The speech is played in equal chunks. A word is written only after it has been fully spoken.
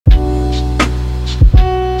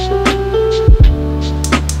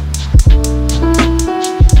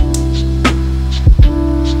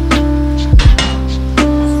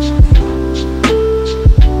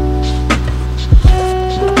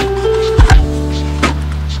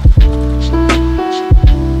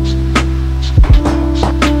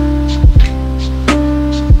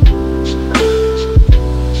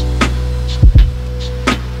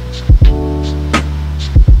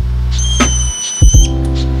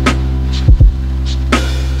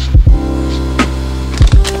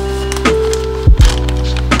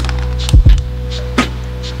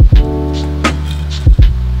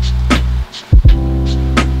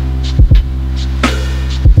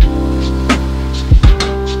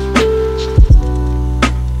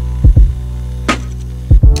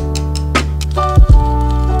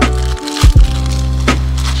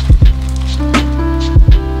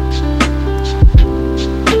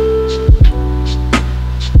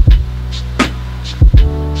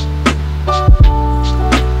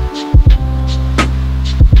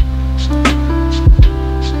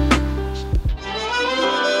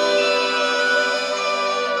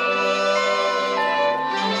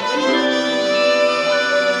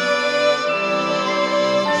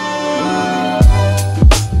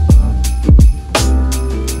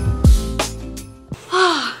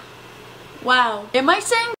Am I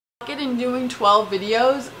saying fuck it and doing 12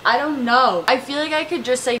 videos? I don't know. I feel like I could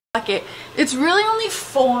just say fuck it. It's really only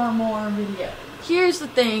 4 more videos. Here's the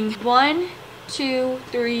thing. 1, 2,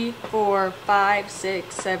 3, 4, 5,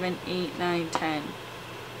 6, 7, 8, 9, 10,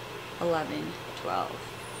 11, 12.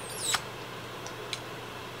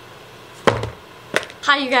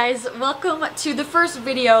 Hi you guys, welcome to the first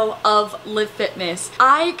video of Livfiitmas.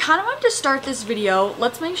 I kind of wanted to start this video.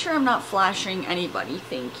 Let's make sure I'm not flashing anybody,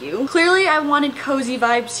 thank you. Clearly I wanted cozy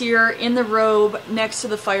vibes here in the robe next to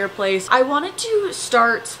the fireplace. I wanted to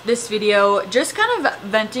start this video just kind of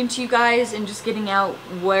venting to you guys and just getting out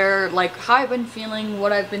where, like, how I've been feeling,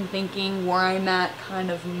 what I've been thinking, where I'm at kind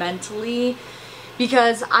of mentally.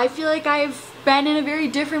 Because I feel like I've been in a very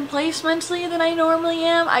different place mentally than I normally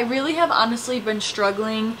am. I really have honestly been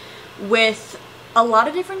struggling with a lot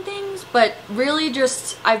of different things, but really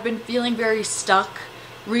just I've been feeling very stuck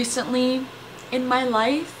recently in my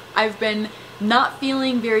life. I've been not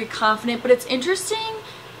feeling very confident, but it's interesting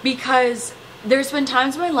because there's been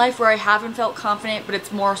times in my life where I haven't felt confident, but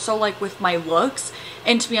it's more so like with my looks.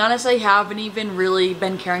 And to be honest, I haven't even really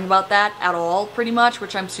been caring about that at all, pretty much,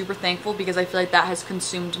 which I'm super thankful because I feel like that has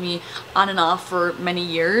consumed me on and off for many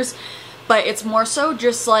years. But it's more so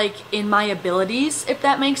just like in my abilities, if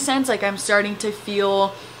that makes sense. Like I'm starting to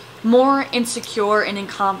feel more insecure and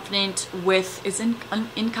unconfident with,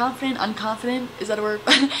 unconfident, is that a word?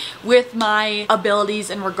 with my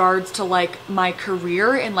abilities in regards to like my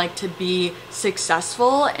career and like to be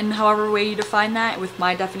successful in however way you define that, with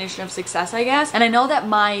my definition of success, I guess. And I know that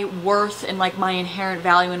my worth and like my inherent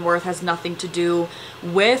value and worth has nothing to do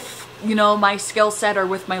with, you know, my skill set or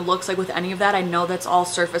with my looks, like with any of that. I know that's all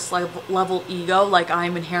surface level ego. Like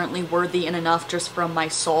I'm inherently worthy and enough just from my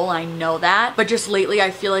soul. I know that. But just lately I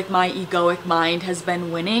feel like my egoic mind has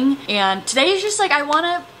been winning. And today is just like, I want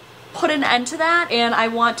to put an end to that, and I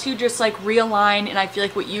want to just like realign. And I feel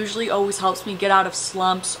like what usually always helps me get out of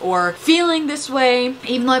slumps or feeling this way,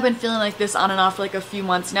 even though I've been feeling like this on and off for like a few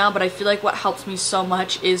months now, but I feel like what helps me so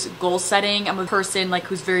much is goal setting. I'm a person like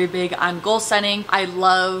who's very big on goal setting. I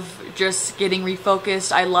love just getting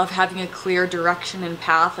refocused. I love having a clear direction and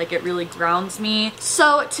path. Like it really grounds me.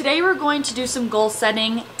 So today we're going to do some goal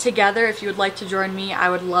setting together. If you would like to join me, I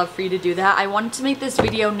would love for you to do that. I wanted to make this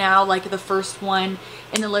video now like the first one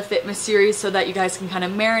in the Livfiitmas series so that you guys can kind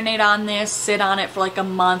of marinate on this, sit on it for like a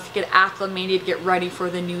month, get acclimated, get ready for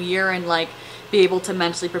the new year, and like be able to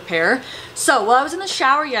mentally prepare. So while I was in the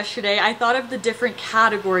shower yesterday, I thought of the different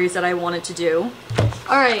categories that I wanted to do.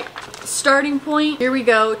 Alright, starting point, here we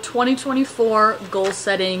go, 2024 goal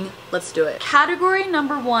setting, let's do it. Category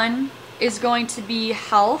number 1 is going to be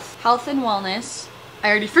health and wellness. I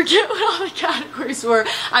already forget what all the categories were.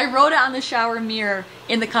 I wrote it on the shower mirror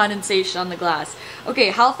in the condensation on the glass. Okay,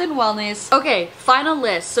 health and wellness. Okay, final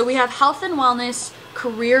list. So we have health and wellness,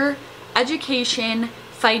 career, education,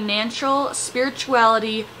 financial,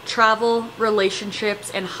 spirituality, travel, relationships,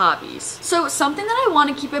 and hobbies. So something that I want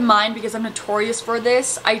to keep in mind, because I'm notorious for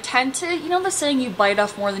this, I tend to, you know the saying, you bite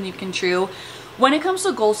off more than you can chew. When it comes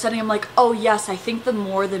to goal setting, I'm like, oh yes, I think the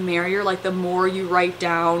more the merrier. Like the more you write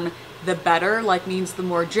down, the better. Like means the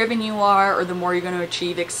more driven you are or the more you're going to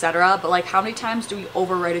achieve, etc. But like how many times do we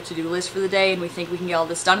overwrite a to-do list for the day and we think we can get all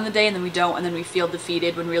this done in the day, and then we don't, and then we feel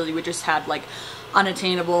defeated when really we just had like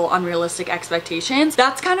unattainable, unrealistic expectations.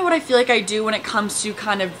 That's kind of what I feel like I do when it comes to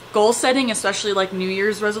kind of goal setting, especially like New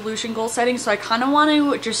Year's resolution goal setting. So I kind of want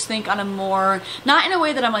to just think on a more, not in a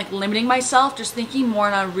way that I'm like limiting myself, just thinking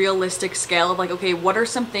more on a realistic scale of like, okay, what are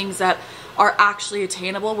some things that are actually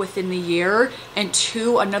attainable within the year? And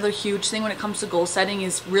 2, another huge thing when it comes to goal setting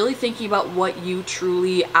is really thinking about what you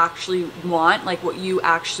truly actually want, like what you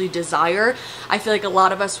actually desire. I feel like a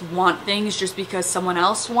lot of us want things just because someone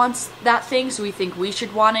else wants that thing, so we think we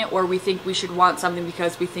should want it, or we think we should want something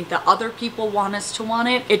because we think that other people want us to want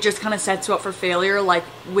it. It just kind of sets you up for failure. Like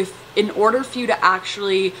in order for you to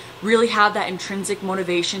actually really have that intrinsic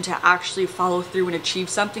motivation to actually follow through and achieve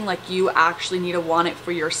something, like you actually need to want it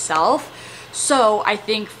for yourself. So I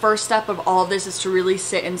think first step of all of this is to really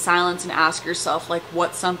sit in silence and ask yourself, like,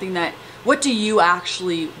 what do you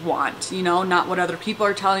actually want? You know, not what other people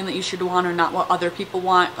are telling that you should want, or not what other people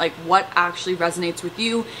want. Like what actually resonates with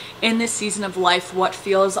you in this season of life, what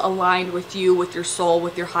feels aligned with you, with your soul,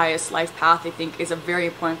 with your highest life path, I think is a very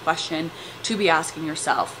important question to be asking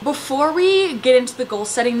yourself. Before we get into the goal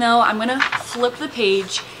setting though, I'm gonna flip the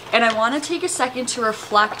page and I wanna take a second to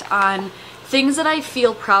reflect on things that I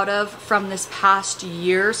feel proud of from this past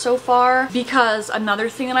year so far, because another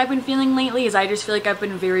thing that I've been feeling lately is I just feel like I've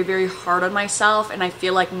been very, very hard on myself, and I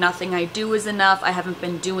feel like nothing I do is enough. I haven't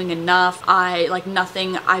been doing enough.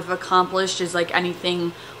 Nothing I've accomplished is like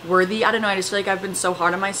anything worthy. I don't know, I just feel like I've been so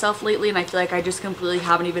hard on myself lately, and I feel like I just completely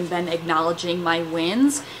haven't even been acknowledging my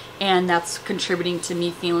wins, and that's contributing to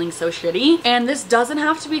me feeling so shitty. And this doesn't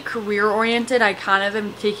have to be career oriented. I kind of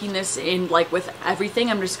am taking this in like with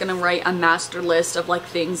everything. I'm just gonna write a master list of like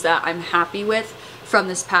things that I'm happy with from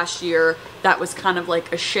this past year that was kind of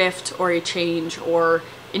like a shift or a change or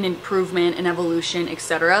an improvement, an evolution,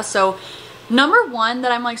 etc. So number one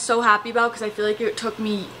that I'm like so happy about, because I feel like it took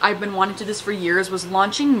me, I've been wanting to do this for years, was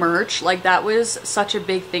launching merch. Like that was such a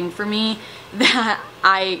big thing for me that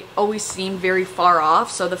I always seemed very far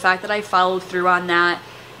off. So the fact that I followed through on that,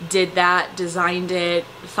 did that, designed it,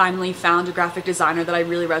 finally found a graphic designer that I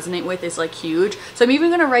really resonate with is like huge. So I'm even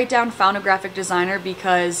gonna write down found a graphic designer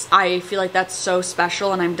because I feel like that's so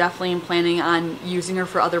special, and I'm definitely planning on using her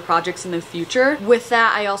for other projects in the future. With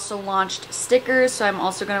that, I also launched stickers, so I'm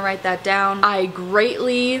also gonna write that down. I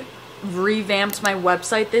greatly revamped my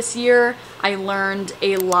website this year. I learned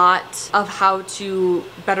a lot of how to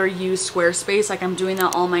better use Squarespace. Like I'm doing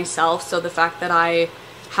that all myself, so the fact that I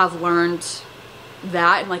have learned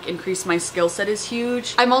that and like increase my skill set is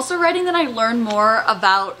huge. I'm also writing that I learned more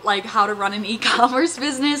about like how to run an e-commerce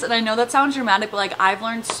business, and I know that sounds dramatic, but like I've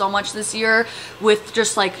learned so much this year with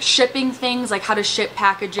just like shipping things, like how to ship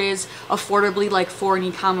packages affordably like for an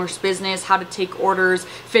e-commerce business, how to take orders,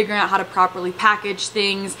 figuring out how to properly package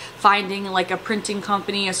things, finding like a printing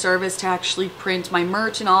company, a service to actually print my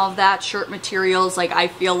merch and all of that, shirt materials. Like I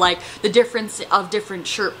feel like the difference of different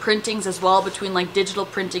shirt printings as well between like digital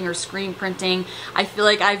printing or screen printing. I feel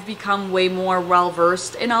like I've become way more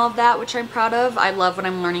well-versed in all of that, which I'm proud of. I love when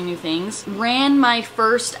I'm learning new things. Ran my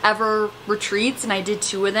first ever retreats, and I did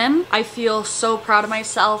 2 of them. I feel so proud of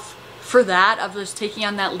myself for that, of just taking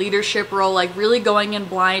on that leadership role, like really going in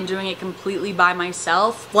blind, doing it completely by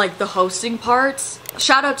myself, like the hosting parts.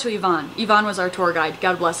 Shout out to Yvonne. Yvonne was our tour guide.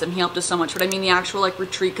 God bless him. He helped us so much. But I mean, the actual like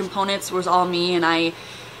retreat components was all me, and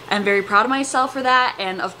I'm very proud of myself for that.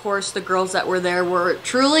 And of course the girls that were there were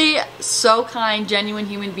truly so kind, genuine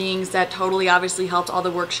human beings that totally obviously helped all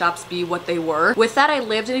the workshops be what they were. With that, I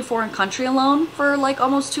lived in a foreign country alone for like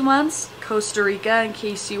almost 2 months. Costa Rica, in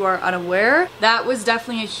case you are unaware. That was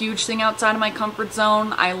definitely a huge thing outside of my comfort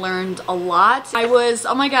zone. I learned a lot. I was,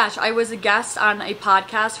 oh my gosh, I was a guest on a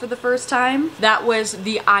podcast for the first time. That was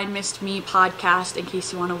the I Missed Me podcast, in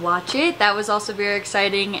case you want to watch it. That was also very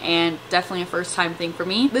exciting and definitely a first time thing for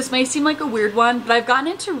me. This may seem like a weird one, but I've gotten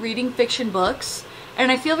into reading fiction books,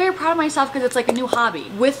 and I feel very proud of myself because it's like a new hobby.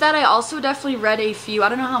 With that, I also definitely read a few, I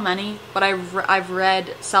don't know how many, but I've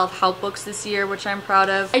read self-help books this year, which I'm proud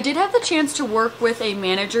of. I did have the chance to work with a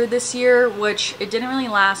manager this year, which it didn't really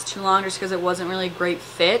last too long just because it wasn't really a great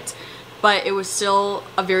fit, but it was still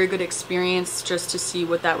a very good experience just to see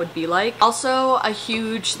what that would be like. Also, a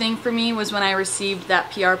huge thing for me was when I received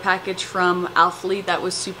that PR package from Alphalete. That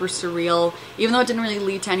was super surreal. Even though it didn't really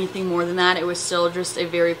lead to anything more than that, it was still just a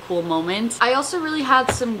very cool moment. I also really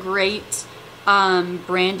had some great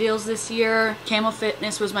brand deals this year. Camel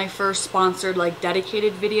Fitness was my first sponsored like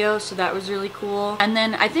dedicated video, so that was really cool. And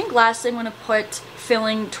then I think lastly, I'm gonna put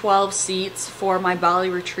filling 12 seats for my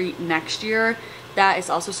Bali retreat next year. That is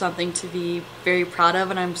also something to be very proud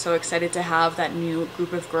of, and I'm so excited to have that new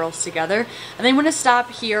group of girls together. And I'm gonna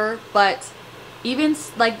stop here, but even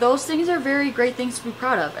like those things are very great things to be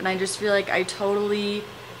proud of, and I just feel like I totally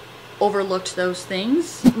overlooked those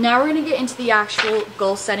things. Now we're gonna get into the actual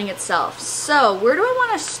goal setting itself. So where do I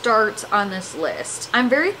want to start on this list? I'm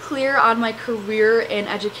very clear on my career and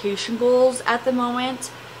education goals at the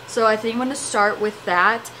moment, so I think I'm gonna start with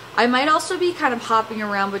that. I might also be kind of hopping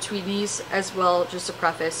around between these as well, just to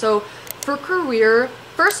preface. So for career,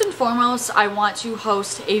 first and foremost, I want to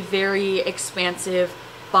host a very expansive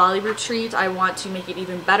Bali retreat. I want to make it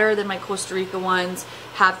even better than my Costa Rica ones,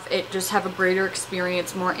 have a greater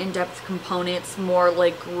experience, more in-depth components, more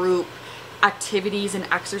like group activities and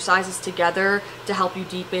exercises together to help you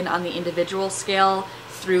deepen on the individual scale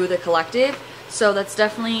through the collective. So that's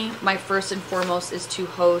definitely my first and foremost, is to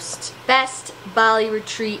host best Bali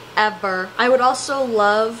retreat ever. I would also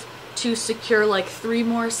love to secure like 3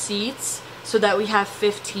 more seats so that we have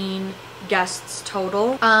 15 guests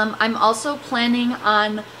total. I'm also planning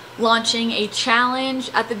on launching a challenge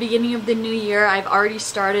at the beginning of the new year. I've already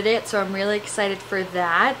started it, so I'm really excited for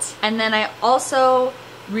that. And then I also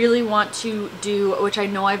really want to do, which I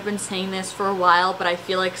know I've been saying this for a while, but I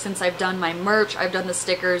feel like since I've done my merch, I've done the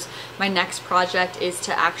stickers, my next project is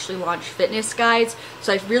to actually launch fitness guides.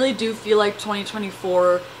 So I really do feel like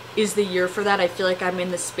 2024 is the year for that. I feel like I'm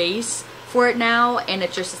in the space for it now, and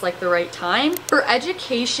it just is like the right time. For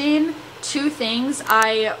education, two things.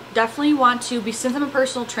 I definitely want to be, since I'm a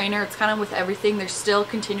personal trainer, it's kind of with everything, there's still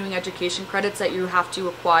continuing education credits that you have to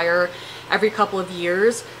acquire every couple of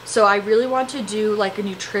years. So I really want to do like a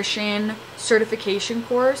nutrition certification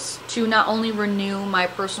course to not only renew my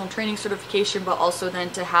personal training certification, but also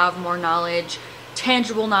then to have more knowledge,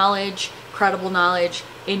 tangible knowledge, credible knowledge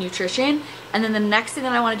in nutrition. And then the next thing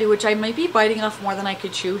that I want to do, which I might be biting off more than I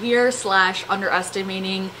could chew here, /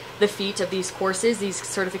 underestimating the feat of these courses, these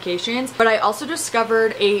certifications, but I also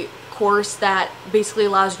discovered a course that basically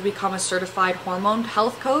allows you to become a certified hormone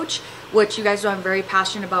health coach, which you guys know I'm very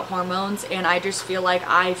passionate about hormones, and I just feel like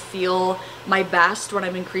I feel my best when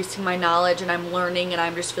I'm increasing my knowledge and I'm learning, and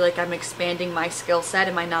I just feel like I'm expanding my skill set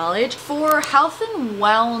and my knowledge. For health and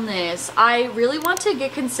wellness, I really want to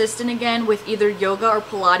get consistent again with either yoga or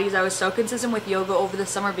Pilates. I was so consistent with yoga over the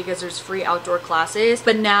summer because there's free outdoor classes,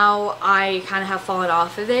 but now I kind of have fallen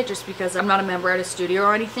off of it just because I'm not a member at a studio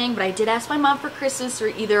or anything. But I did ask my mom for Christmas for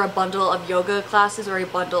either a bundle of yoga classes or a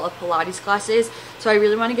bundle of Pilates classes, so I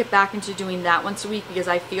really want to get back into doing that once a week because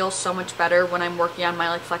I feel so much better when I'm working on my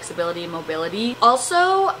like flexibility and mobility.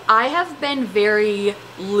 Also, I have been very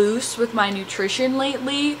loose with my nutrition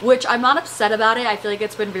lately, which I'm not upset about it. I feel like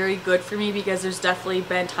it's been very good for me because there's definitely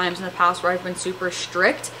been times in the past where I've been super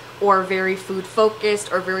strict or very food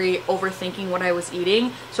focused or very overthinking what I was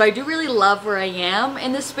eating. So I do really love where I am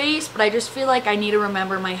in this space, but I just feel like I need to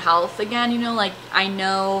remember my health again, you know, like I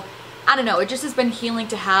don't know, it just has been healing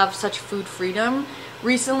to have such food freedom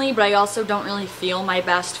recently, but I also don't really feel my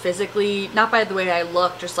best physically, not by the way I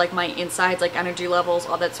look, just like my insides, like energy levels,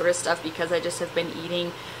 all that sort of stuff, because I just have been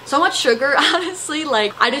eating so much sugar, honestly.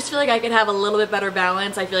 Like, I just feel like I could have a little bit better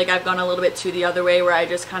balance. I feel like I've gone a little bit to the other way where I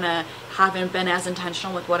just kind of haven't been as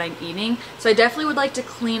intentional with what I'm eating. So I definitely would like to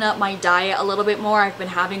clean up my diet a little bit more. I've been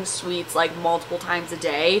having sweets like multiple times a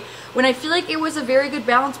day when I feel like it was a very good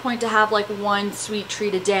balance point to have like one sweet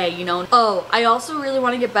treat a day, you know. Oh, I also really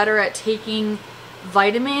want to get better at taking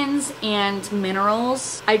vitamins and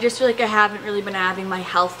minerals. I just feel like I haven't really been having my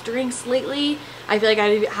health drinks lately. I feel like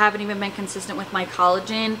I haven't even been consistent with my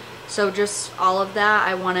collagen. So just all of that,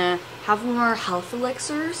 I want to have more health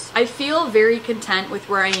elixirs. I feel very content with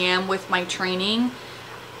where I am with my training.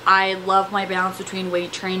 I love my balance between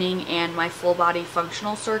weight training and my full body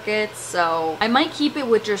functional circuits, so I might keep it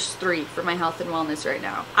with just 3 for my health and wellness right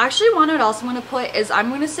now. Actually, one what else I'm going to put is I'm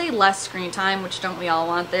going to say less screen time, which don't we all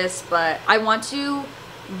want this, but I want to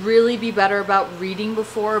really be better about reading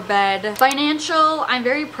before bed. Financial, I'm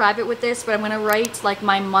very private with this, but I'm going to write like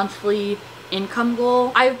my monthly income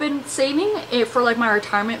goal. I've been saving it for like my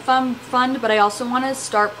retirement fund, but I also want to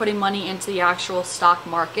start putting money into the actual stock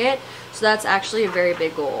market. So that's actually a very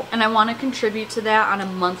big goal, and I want to contribute to that on a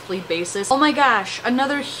monthly basis. Oh my gosh,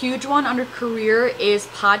 another huge one under career is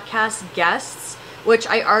podcast guests, which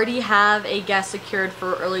I already have a guest secured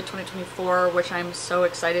for early 2024, which I'm so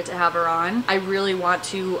excited to have her on. I really want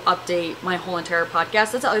to update my whole entire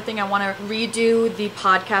podcast. That's the other thing. I want to redo the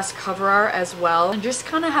podcast cover art as well, and just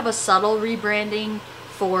kind of have a subtle rebranding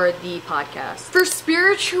for the podcast. For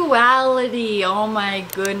spirituality, oh my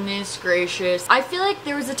goodness gracious. I feel like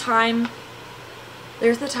there's the time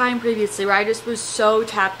previously where I just was so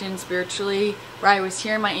tapped in spiritually, where I was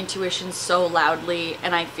hearing my intuition so loudly,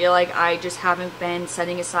 and I feel like I just haven't been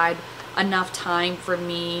setting aside enough time for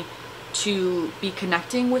me to be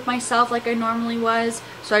connecting with myself like I normally was.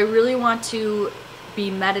 So I really want to be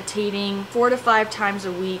meditating 4 to 5 times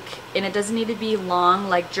a week, and it doesn't need to be long.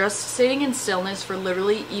 Like, just sitting in stillness for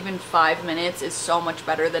literally even 5 minutes is so much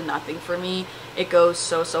better than nothing for me. It goes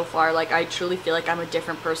so far. Like, I truly feel like I'm a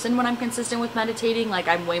different person when I'm consistent with meditating. Like,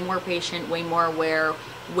 I'm way more patient, way more aware,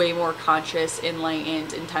 way more conscious,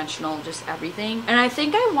 enlightened, intentional, just everything. And I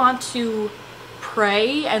think I want to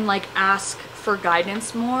pray and like ask for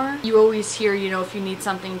guidance more. You always hear, you know, if you need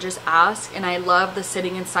something, just ask. And I love the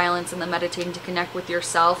sitting in silence and the meditating to connect with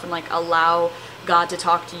yourself and like allow God to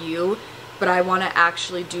talk to you. But I want to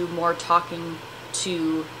actually do more talking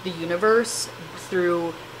to the universe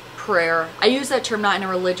through prayer. I use that term not in a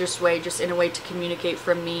religious way, just in a way to communicate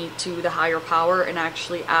from me to the higher power and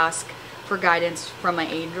actually ask for guidance from my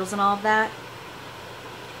angels and all of that.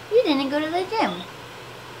 You didn't go to the gym.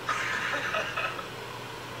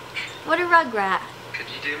 What a rugrat. Could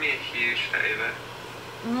you do me a huge favor?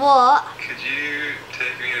 What? Could you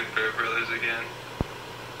take me to Bear Brothers again?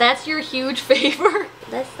 That's your huge favor?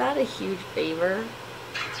 That's not a huge favor.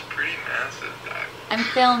 answers that. I'm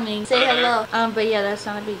filming. Say hello. But yeah, that's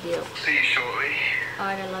not a big deal. See you shortly.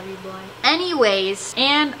 Alright, I love you, boy. Anyways,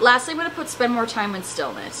 and lastly, I'm gonna spend more time in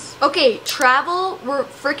stillness. Okay, travel. We're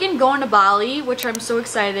freaking going to Bali, which I'm so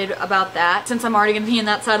excited about that. Since I'm already gonna be in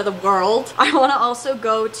that side of the world. I wanna also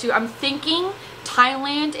go to, I'm thinking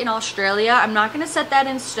Thailand and Australia. I'm not gonna set that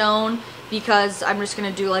in stone because I'm just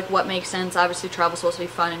gonna do like what makes sense. Obviously, travel's supposed to be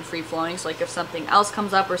fun and free-flowing, so like if something else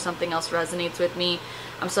comes up or something else resonates with me,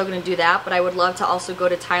 I'm still gonna do that. But I would love to also go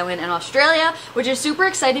to Thailand and Australia, which is super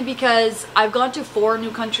exciting because I've gone to 4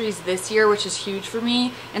 new countries this year, which is huge for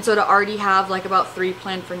me. And so to already have like about 3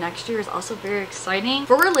 planned for next year is also very exciting.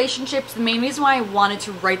 For relationships, the main reason why I wanted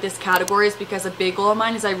to write this category is because a big goal of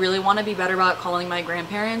mine is I really want to be better about calling my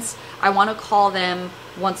grandparents. I want to call them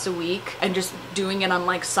once a week and just doing it on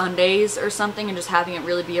like Sundays or something and just having it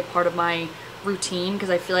really be a part of my routine,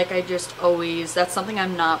 because I feel like I just always, that's something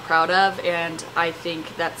I'm not proud of, and I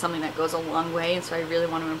think that's something that goes a long way, and so I really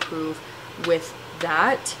want to improve with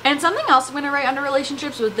that. And something else I'm going to write under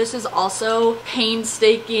relationships with this is also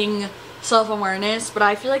painstaking self-awareness, but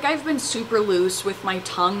I feel like I've been super loose with my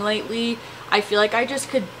tongue lately. I feel like I just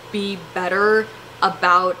could be better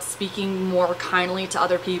about speaking more kindly to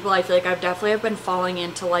other people. I feel like I've definitely been falling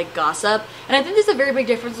into like gossip, and I think there's a very big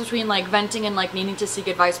difference between like venting and like needing to seek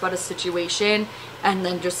advice about a situation and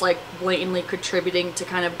then just like blatantly contributing to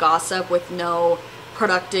kind of gossip with no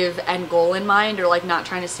productive end goal in mind, or like not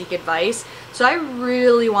trying to seek advice. So I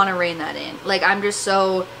really want to rein that in. Like I'm just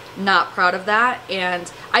so not proud of that.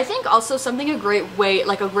 And I think also a great way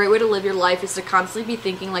to live your life is to constantly be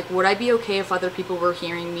thinking like, would I be okay if other people were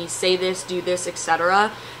hearing me say this, do this,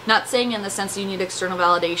 etc. Not saying in the sense that you need external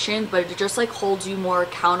validation, but it just like holds you more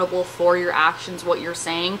accountable for your actions, what you're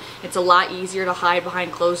saying. It's a lot easier to hide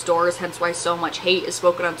behind closed doors, hence why so much hate is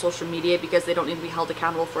spoken on social media, because they don't need to be held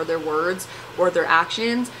accountable for their words or their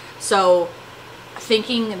actions. So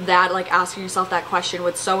thinking that, like asking yourself that question,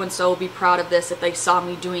 would so and so be proud of this if they saw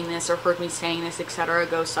me doing this or heard me saying this, etc.,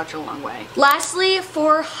 goes such a long way. Lastly,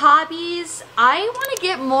 for hobbies, I want to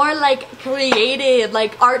get more like creative,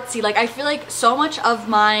 like artsy. Like I feel like so much of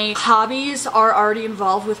my hobbies are already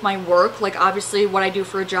involved with my work. Like obviously what I do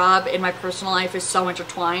for a job in my personal life is so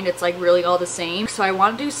intertwined, it's like really all the same. So I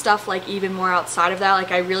want to do stuff like even more outside of that.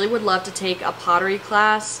 Like I really would love to take a pottery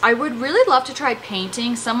class. I would really love to try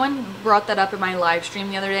painting. Someone brought that up in my live stream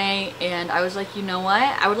the other day, and I was like, you know what,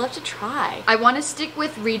 I would love to try. I want to stick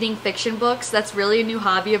with reading fiction books. That's really a new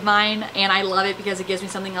hobby of mine, and I love it because it gives me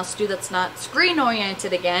something else to do that's not screen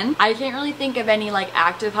oriented again. I can't really think of any like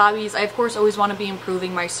active hobbies. I of course always want to be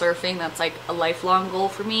improving my surfing. That's like a lifelong goal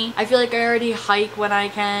for me. I feel like I already hike when I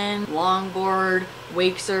can, longboard,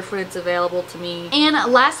 wake surf when it's available to me.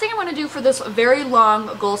 And last thing I want to do for this very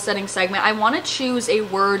long goal setting segment, I want to choose a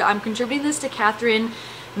word. I'm contributing this to Catherine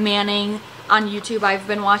Manning on YouTube. I've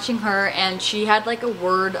been watching her, and she had like a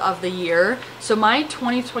word of the year. So my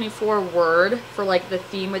 2024 word for like the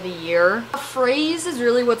theme of the year, a phrase is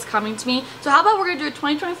really what's coming to me. So how about we're gonna do a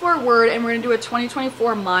 2024 word and we're gonna do a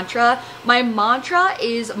 2024 mantra. My mantra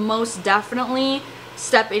is most definitely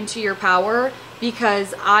step into your power,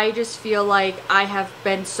 because I just feel like I have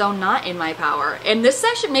been so not in my power. And this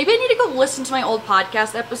session, maybe I need to go listen to my old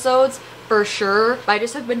podcast episodes for sure, but I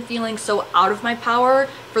just have been feeling so out of my power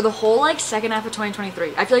for the whole like second half of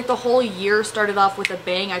 2023. I feel like the whole year started off with a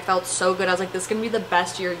bang. I felt so good. I was like, this is gonna be the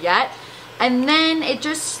best year yet. And then it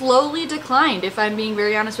just slowly declined, if I'm being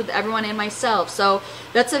very honest with everyone and myself. So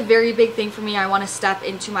that's a very big thing for me. I want to step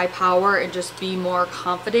into my power and just be more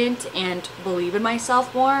confident and believe in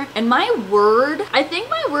myself more. And my word, I think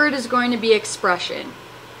my word is going to be expression.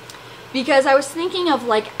 Because I was thinking of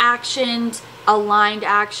like actions, aligned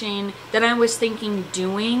action, then I was thinking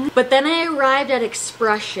doing, but then I arrived at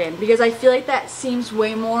expression, because I feel like that seems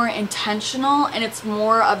way more intentional, and it's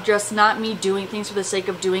more of just not me doing things for the sake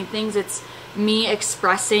of doing things. It's me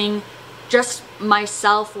expressing just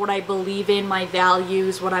myself, what I believe in, my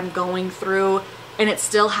values, what I'm going through, and it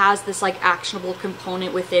still has this like actionable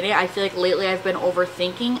component within it. I feel like lately I've been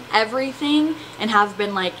overthinking everything and have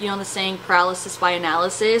been like, you know, the saying paralysis by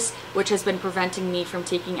analysis, which has been preventing me from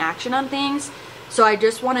taking action on things. So I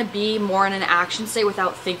just want to be more in an action state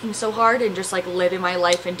without thinking so hard, and just like living my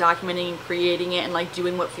life and documenting and creating it and like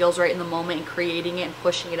doing what feels right in the moment and creating it and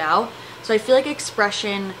pushing it out. So I feel like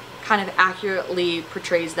expression kind of accurately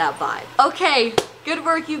portrays that vibe. Okay, good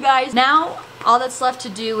work you guys. Now all that's left to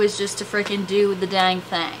do is just to freaking do the dang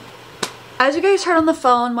thing. As you guys heard on the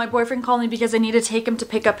phone, my boyfriend called me because I need to take him to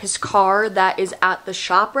pick up his car that is at the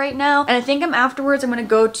shop right now. And I think afterwards I'm gonna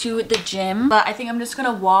go to the gym, but I think I'm just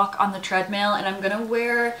gonna walk on the treadmill, and I'm gonna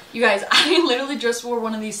wear, you guys, I literally just wore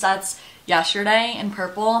one of these sets yesterday in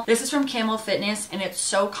purple. This is from Camel Fitness and it's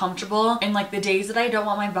so comfortable, and like the days that I don't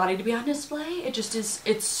want my body to be on display, it just is,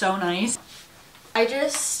 it's so nice. I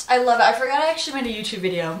love it. I forgot I actually made a YouTube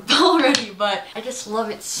video already, but I just love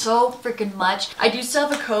it so freaking much. I do still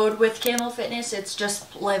have a code with Camel Fitness. It's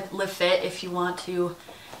just Livfiit if you want to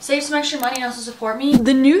save some extra money and also support me.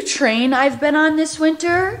 The new train I've been on this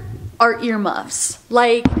winter are earmuffs.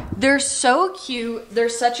 Like, they're so cute. They're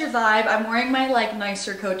such a vibe. I'm wearing my like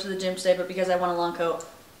nicer coat to the gym today, but because I want a long coat.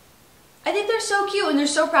 I think they're so cute and they're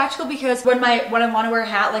so practical, because when I want to wear a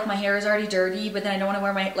hat, like my hair is already dirty, but then I don't want to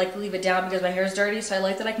wear my, like leave it down because my hair is dirty, so I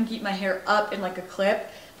like that I can keep my hair up in like a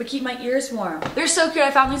clip, but keep my ears warm. They're so cute.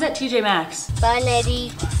 I found these at TJ Maxx. Bye,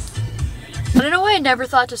 Nettie. I don't know why I never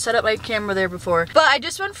thought to set up my camera there before, but I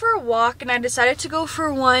just went for a walk and I decided to go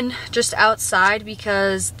for one just outside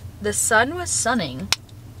because the sun was sunning.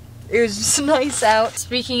 It was just nice out.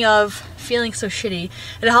 Speaking of feeling so shitty,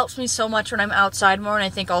 it helps me so much when I'm outside more, and I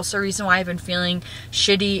think also a reason why I've been feeling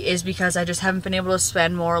shitty is because I just haven't been able to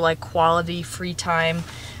spend more like quality free time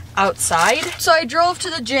outside. So I drove to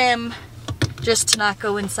the gym just to not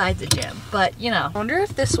go inside the gym, but you know. I wonder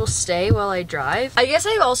if this will stay while I drive. I guess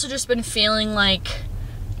I've also just been feeling like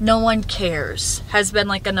no one cares has been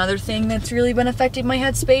like another thing that's really been affecting my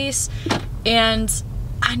headspace, and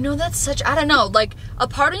I know that's such, I don't know, like a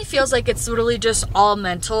part of me feels like it's literally just all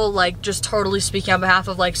mental, like just totally speaking on behalf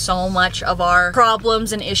of like so much of our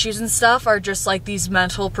problems and issues and stuff are just like these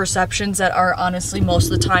mental perceptions that are honestly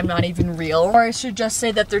most of the time not even real. Or I should just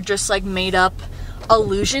say that they're just like made up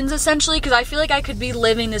illusions essentially, because I feel like I could be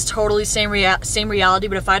living this totally same reality,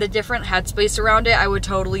 but if I had a different headspace around it, I would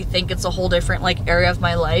totally think it's a whole different like area of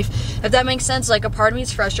my life, if that makes sense. Like a part of me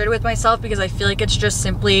is frustrated with myself because I feel like it's just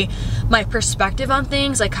simply my perspective on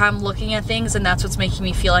things, like how I'm looking at things, and that's what's making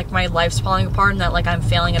me feel like my life's falling apart and that like I'm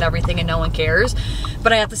failing at everything and no one cares.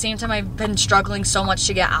 But at the same time, I've been struggling so much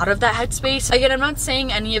to get out of that headspace. Again, I'm not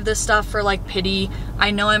saying any of this stuff for like pity.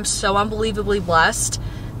 I know I'm so unbelievably blessed,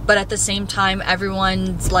 but at the same time,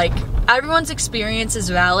 everyone's experience is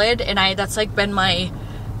valid, and that's like been my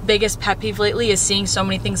biggest pet peeve lately, is seeing so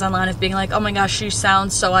many things online of being like, oh my gosh, you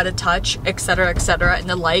sound so out of touch, etc., and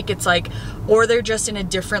the like. It's like, or they're just in a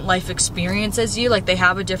different life experience as you, like they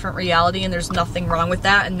have a different reality and there's nothing wrong with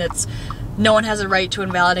that, and that's, no one has a right to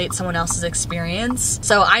invalidate someone else's experience.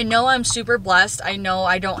 So I know I'm super blessed. I know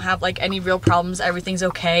I don't have like any real problems. Everything's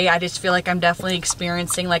okay. I just feel like I'm definitely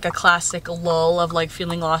experiencing like a classic lull of like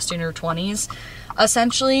feeling lost in your 20s,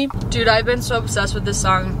 essentially. Dude, I've been so obsessed with this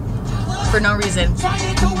song for no reason.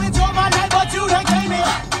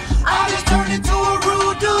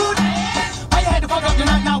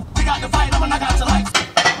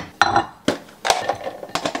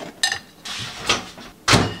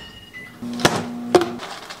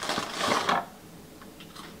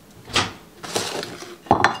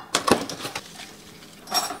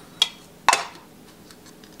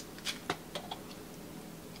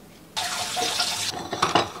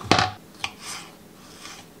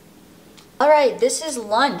 Alright, this is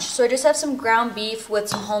lunch. So I just have some ground beef with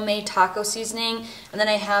some homemade taco seasoning, and then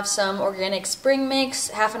I have some organic spring mix,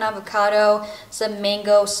 half an avocado, some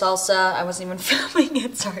mango salsa. I wasn't even filming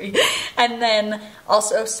it, sorry. And then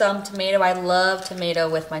also some tomato. I love tomato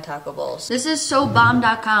with my taco bowls. This is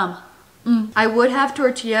SoBomb.com. I would have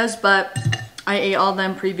tortillas, but I ate all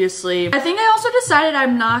them previously. I think I also decided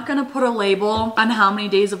I'm not gonna put a label on how many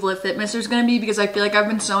days of Livfiitmas there's gonna be, because I feel like I've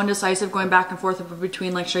been so indecisive going back and forth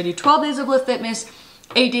between like, should I do 12 days of Livfiitmas,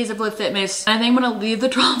 8 days of Livfiitmas? And I think I'm gonna leave the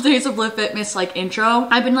 12 days of Livfiitmas like intro.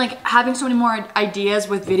 I've been like having so many more ideas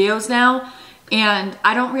with videos now, and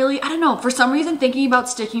I don't know, for some reason thinking about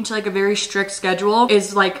sticking to like a very strict schedule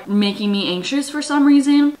is like making me anxious for some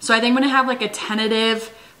reason. So I think I'm gonna have like a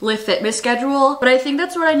tentative Livfiitmas schedule, but I think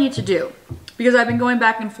that's what I need to do, because I've been going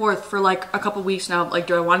back and forth for like a couple weeks now. Like,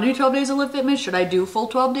 do I want to do 12 days of Livfiitmas? Should I do full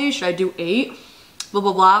 12 days? Should I do 8? Blah,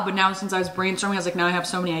 blah, blah. But now since I was brainstorming, I was like, now I have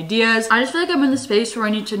so many ideas. I just feel like I'm in the space where I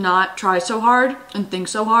need to not try so hard and think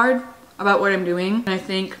so hard about what I'm doing. And I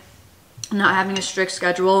think not having a strict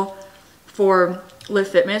schedule for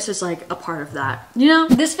Livfiitmas is like a part of that, you know?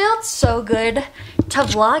 This felt so good to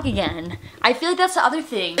vlog again. I feel like that's the other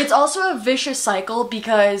thing. It's also a vicious cycle,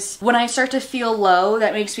 because when I start to feel low,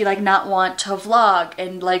 that makes me like not want to vlog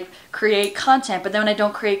and like create content. But then when I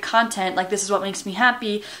don't create content, like this is what makes me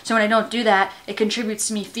happy. So when I don't do that, it contributes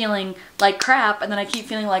to me feeling like crap, and then I keep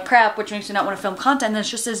feeling like crap, which makes me not want to film content, and then it's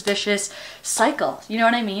just this vicious cycle. You know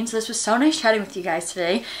what I mean? So this was so nice chatting with you guys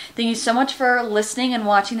today. Thank you so much for listening and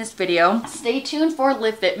watching this video. Stay tuned for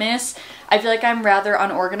Livfiitmas. I feel like I'm rather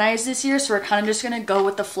unorganized this year, so we're kind of just gonna go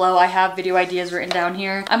with the flow. I have video ideas written down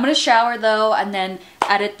here. I'm gonna shower though, and then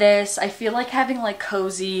edit this. I feel like having like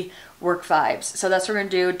cozy work vibes. So that's what we're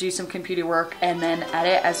gonna do some computer work and then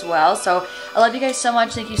edit as well. So I love you guys so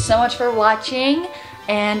much. Thank you so much for watching,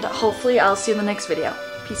 and hopefully I'll see you in the next video.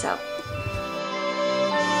 Peace out.